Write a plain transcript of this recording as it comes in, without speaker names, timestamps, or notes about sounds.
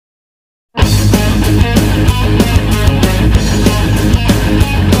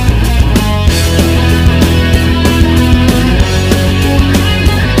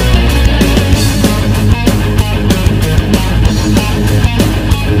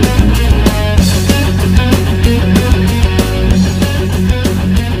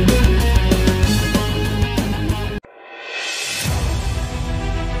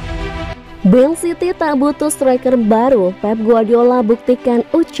Man City tak butuh striker baru, Pep Guardiola buktikan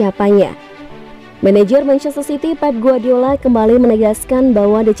ucapannya. Manajer Manchester City Pep Guardiola kembali menegaskan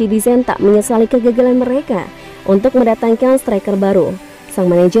bahwa The Citizen tak menyesali kegagalan mereka untuk mendatangkan striker baru. Sang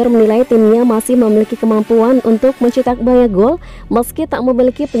manajer menilai timnya masih memiliki kemampuan untuk mencetak banyak gol meski tak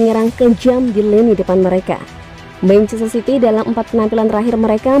memiliki penyerang kejam di lini depan mereka. Manchester City dalam 4 penampilan terakhir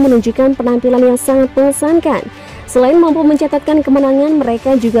mereka menunjukkan penampilan yang sangat mengesankan. Selain mampu mencatatkan kemenangan,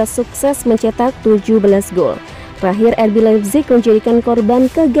 mereka juga sukses mencetak 17 gol. Terakhir, RB Leipzig menjadikan korban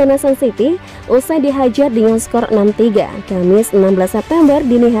keganasan City usai dihajar dengan skor 6-3 Kamis 16 September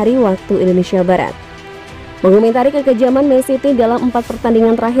dini hari waktu Indonesia Barat. Mengomentari kekejaman Man City dalam 4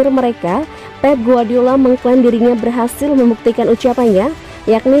 pertandingan terakhir mereka, Pep Guardiola mengklaim dirinya berhasil membuktikan ucapannya,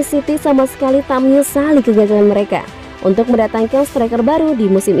 yakni City sama sekali tak menyesali kegagalan mereka untuk mendatangkan striker baru di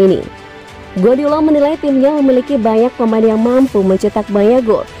musim ini. Guardiola menilai timnya memiliki banyak pemain yang mampu mencetak banyak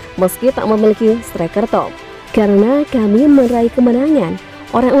gol meski tak memiliki striker top. Karena kami meraih kemenangan,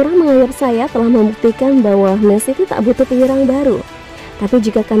 orang-orang menganggap saya telah membuktikan bahwa Man City tak butuh penyerang baru. Tapi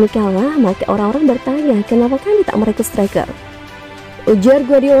jika kami kalah, maka orang-orang bertanya kenapa kami tak merekrut striker. Ujar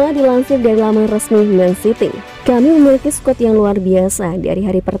Guardiola dilansir dari laman resmi Man City. Kami memiliki skuad yang luar biasa. Dari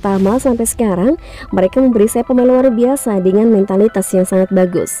hari pertama sampai sekarang, mereka memberi saya pemain luar biasa dengan mentalitas yang sangat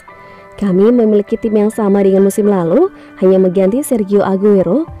bagus. Kami memiliki tim yang sama dengan musim lalu, hanya mengganti Sergio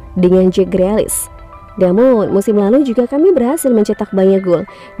Aguero dengan Grealish. Namun, musim lalu juga kami berhasil mencetak banyak gol,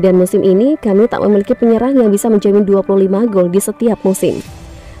 dan musim ini kami tak memiliki penyerang yang bisa menjamin 25 gol di setiap musim.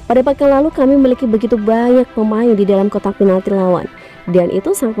 Pada pekan lalu kami memiliki begitu banyak pemain di dalam kotak penalti lawan, dan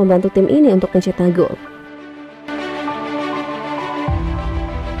itu sangat membantu tim ini untuk mencetak gol.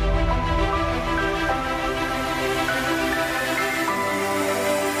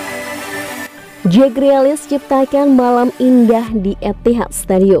 Grealish ciptakan malam indah di Etihad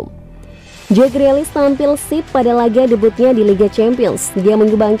Stadium. Grealish tampil sip pada laga debutnya di Liga Champions. Dia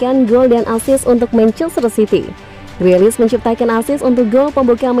menyumbangkan gol dan assist untuk Manchester City. Grealish menciptakan assist untuk gol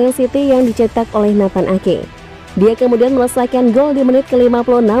pembuka Man City yang dicetak oleh Nathan Ake. Dia kemudian melesaikan gol di menit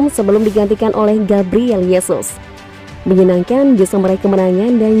ke-56 sebelum digantikan oleh Gabriel Jesus. Menyenangkan, bisa meraih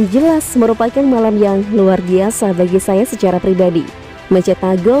kemenangan dan jelas merupakan malam yang luar biasa bagi saya secara pribadi.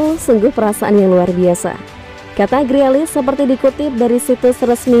 Mencetak gol sungguh perasaan yang luar biasa, kata Grealish seperti dikutip dari situs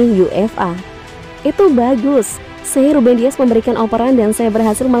resmi UEFA. Itu bagus, saya R.Dias memberikan operan dan saya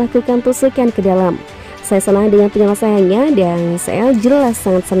berhasil melakukan tusukan ke dalam. Saya senang dengan penyelesaiannya dan saya jelas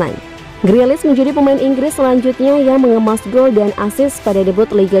sangat senang. Grealish menjadi pemain Inggris selanjutnya yang mengemas gol dan assist pada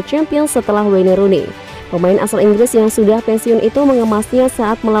debut Liga Champions setelah Wayne Rooney. Pemain asal Inggris yang sudah pensiun itu mengemasnya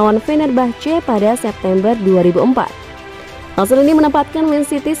saat melawan Fenerbahce pada September 2004. Hasil ini menempatkan Man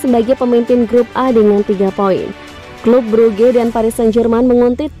City sebagai pemimpin grup A dengan 3 poin. Klub Brugge dan Paris Saint-Germain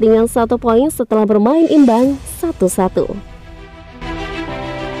menguntit dengan 1 poin setelah bermain imbang 1-1.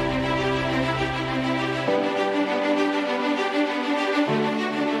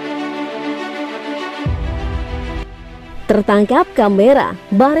 Tertangkap kamera,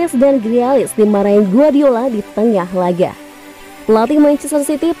 Mahrez dan Grealish dimarahi Guardiola di tengah laga. Pelatih Manchester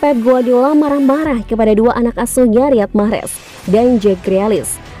City Pep Guardiola marah-marah kepada 2 anak asuhnya Mahrez dan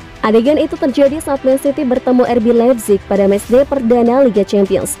Grealish. Adegan itu terjadi saat Man City bertemu RB Leipzig pada matchday perdana Liga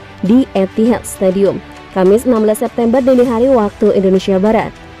Champions di Etihad Stadium, Kamis 16 September dini hari waktu Indonesia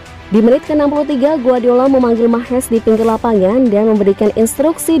Barat. Di menit ke-63, Guardiola memanggil Mahrez di pinggir lapangan dan memberikan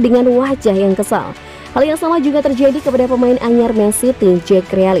instruksi dengan wajah yang kesal. Hal yang sama juga terjadi kepada pemain anyar Man City,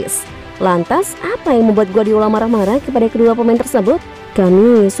 Grealish. Lantas, apa yang membuat Guardiola marah-marah kepada kedua pemain tersebut?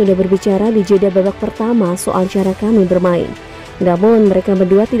 Kami sudah berbicara di jeda babak pertama soal cara kami bermain. Namun mereka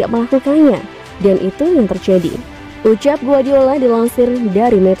berdua tidak melakukannya, dan itu yang terjadi, ucap Guardiola dilansir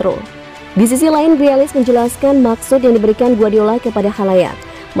dari Metro. Di sisi lain, Grealish menjelaskan maksud yang diberikan Guardiola kepada khalayak.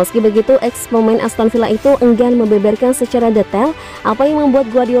 Meski begitu, ex-pemain Aston Villa itu enggan membeberkan secara detail apa yang membuat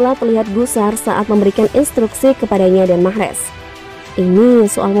Guardiola terlihat gusar saat memberikan instruksi kepadanya dan Mahrez. Ini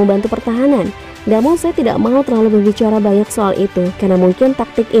soal membantu pertahanan, namun saya tidak mau terlalu berbicara banyak soal itu karena mungkin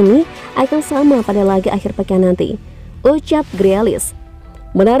taktik ini akan sama pada laga akhir pekan nanti, ucap Grealish.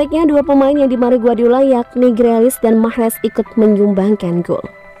 Menariknya, 2 pemain yang dimarahi Guardiola yakni Grealish dan Mahrez ikut menyumbangkan gol.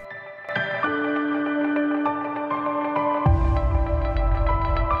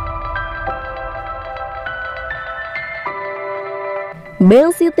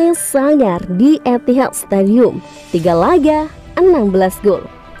 Man City sangar di Etihad Stadium, 3 laga 16 gol.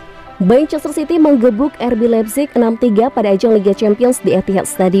 Manchester City menggebuk RB Leipzig 6-3 pada ajang Liga Champions di Etihad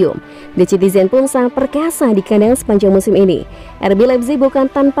Stadium. The Citizen pun sangat perkasa di kandang sepanjang musim ini. RB Leipzig bukan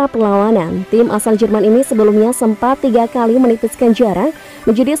tanpa perlawanan. Tim asal Jerman ini sebelumnya sempat 3 kali menipiskan jarak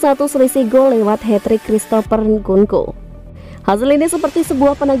menjadi 1 selisih gol lewat hat-trick Christopher Nkunku. Hasil ini seperti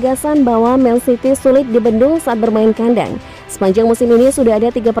sebuah penegasan bahwa Man City sulit dibendung saat bermain kandang. Sepanjang musim ini sudah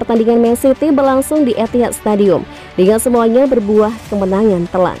ada 3 pertandingan Man City berlangsung di Etihad Stadium, dengan semuanya berbuah kemenangan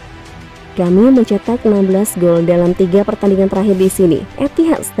telak. Kami mencetak 16 gol dalam 3 pertandingan terakhir di sini,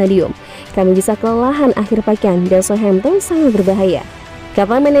 Etihad Stadium. Kami bisa kelelahan akhir pekan dan Southampton sangat berbahaya,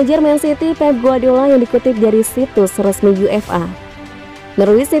 kata manajer Man City Pep Guardiola yang dikutip dari situs resmi UEFA.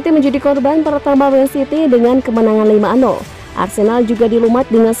 Norwich City menjadi korban pertama Man City dengan kemenangan 5-0. Arsenal juga dilumat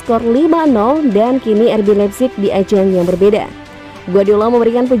dengan skor 5-0 dan kini RB Leipzig di ajang yang berbeda. Guardiola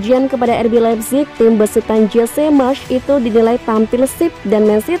memberikan pujian kepada RB Leipzig. Tim besutan Jose Marsch itu dinilai tampil sip dan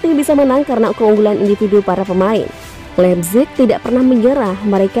Man City bisa menang karena keunggulan individu para pemain. Leipzig tidak pernah menyerah,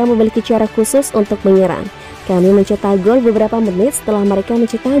 mereka memiliki cara khusus untuk menyerang. Kami mencetak gol beberapa menit setelah mereka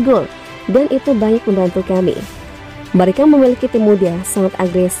mencetak gol, dan itu banyak membantu kami. Mereka memiliki tim muda, sangat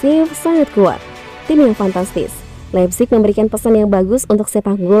agresif, sangat kuat, tim yang fantastis. Leipzig memberikan pesan yang bagus untuk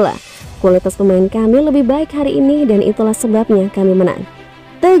sepak bola. Kualitas pemain kami lebih baik hari ini dan itulah sebabnya kami menang,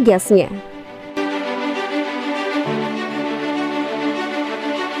 tegasnya.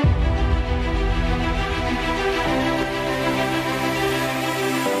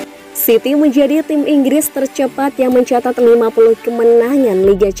 City menjadi tim Inggris tercepat yang mencatat 50 kemenangan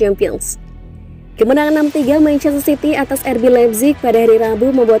Liga Champions. Kemenangan 6-3 Manchester City atas RB Leipzig pada hari Rabu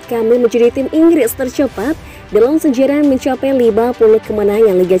membuat kami menjadi tim Inggris tercepat dalam sejarah mencapai 50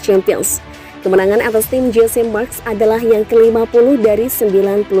 kemenangan Liga Champions. Kemenangan atas tim Jose Marsch adalah yang ke-50 dari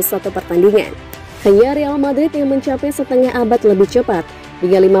 91 pertandingan. Hanya Real Madrid yang mencapai setengah abad lebih cepat,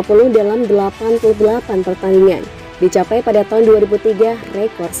 hingga 50 dalam 88 pertandingan, dicapai pada tahun 2003,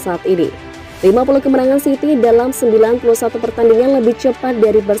 rekor saat ini. 50 kemenangan City dalam 91 pertandingan lebih cepat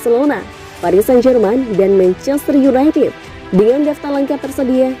dari Barcelona, Paris Saint-Germain, dan Manchester United. Dengan daftar lengkap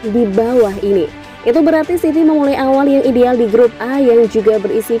tersedia di bawah ini, itu berarti City memulai awal yang ideal di grup A yang juga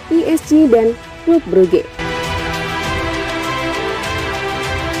berisi PSG dan Klub Brugge.